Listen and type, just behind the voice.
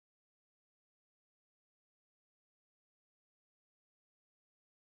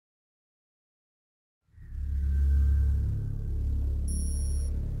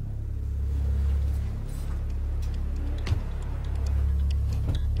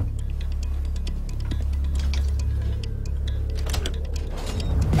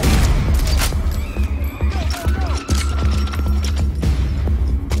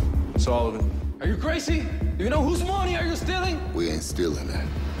feeling it.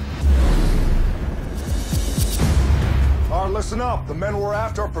 All right, listen up. The men we're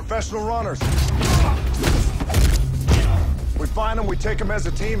after are professional runners. We find them, we take them as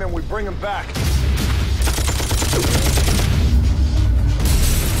a team, and we bring them back.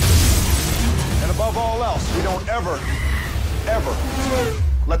 And above all else, we don't ever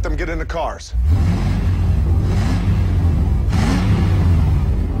let them get into cars.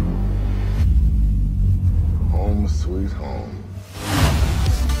 Home sweet home.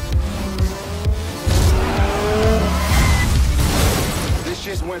 This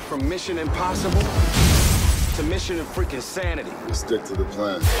just went from Mission Impossible to Mission of freaking Sanity. Stick to the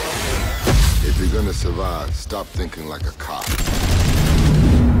plan. If you're gonna survive, stop thinking like a cop.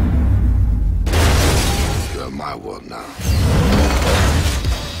 You're in my world now.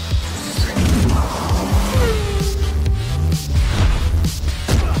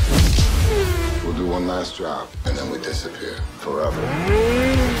 We'll do one last job, and then we disappear forever.